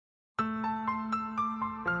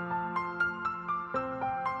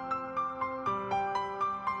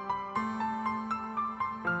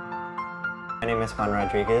My name is Juan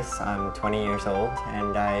Rodriguez. I'm 20 years old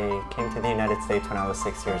and I came to the United States when I was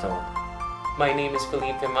 6 years old. My name is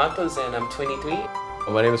Felipe Matos and I'm 23.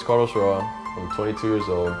 My name is Carlos Roa. I'm 22 years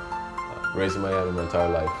old, raised in Miami my entire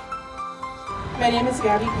life. My name is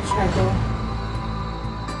Gabby Pacheco.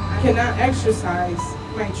 I cannot exercise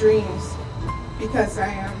my dreams because I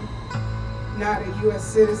am not a U.S.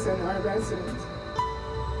 citizen or a resident.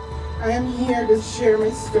 I am here to share my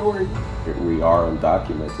story. We are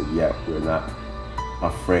undocumented, yet we're not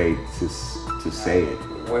afraid to say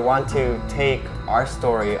it. We want to take our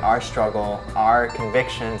story, our struggle, our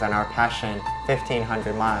convictions, and our passion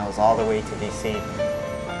 1,500 miles all the way to D.C.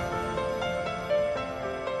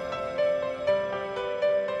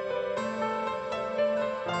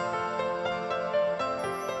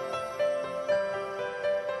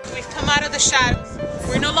 We've come out of the shadows.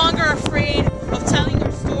 We're no longer afraid of telling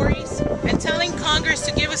our stories and telling Congress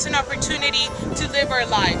to give us an opportunity to live our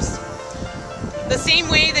lives. The same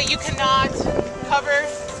way that you cannot cover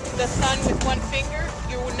the sun with one finger,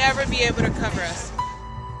 you will never be able to cover us.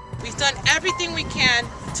 We've done everything we can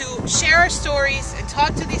to share our stories and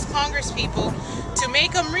talk to these Congress people to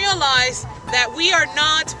make them realize that we are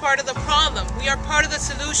not part of the problem, we are part of the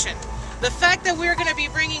solution. The fact that we're going to be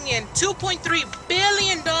bringing in $2.3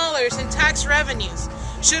 billion in tax revenues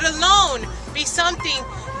should alone be something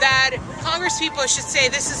that Congress people should say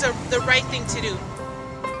this is the right thing to do.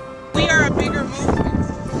 We are a bigger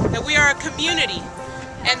movement, that we are a community,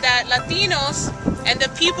 and that Latinos and the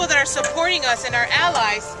people that are supporting us and our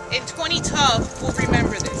allies in 2012 will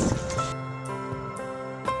remember this.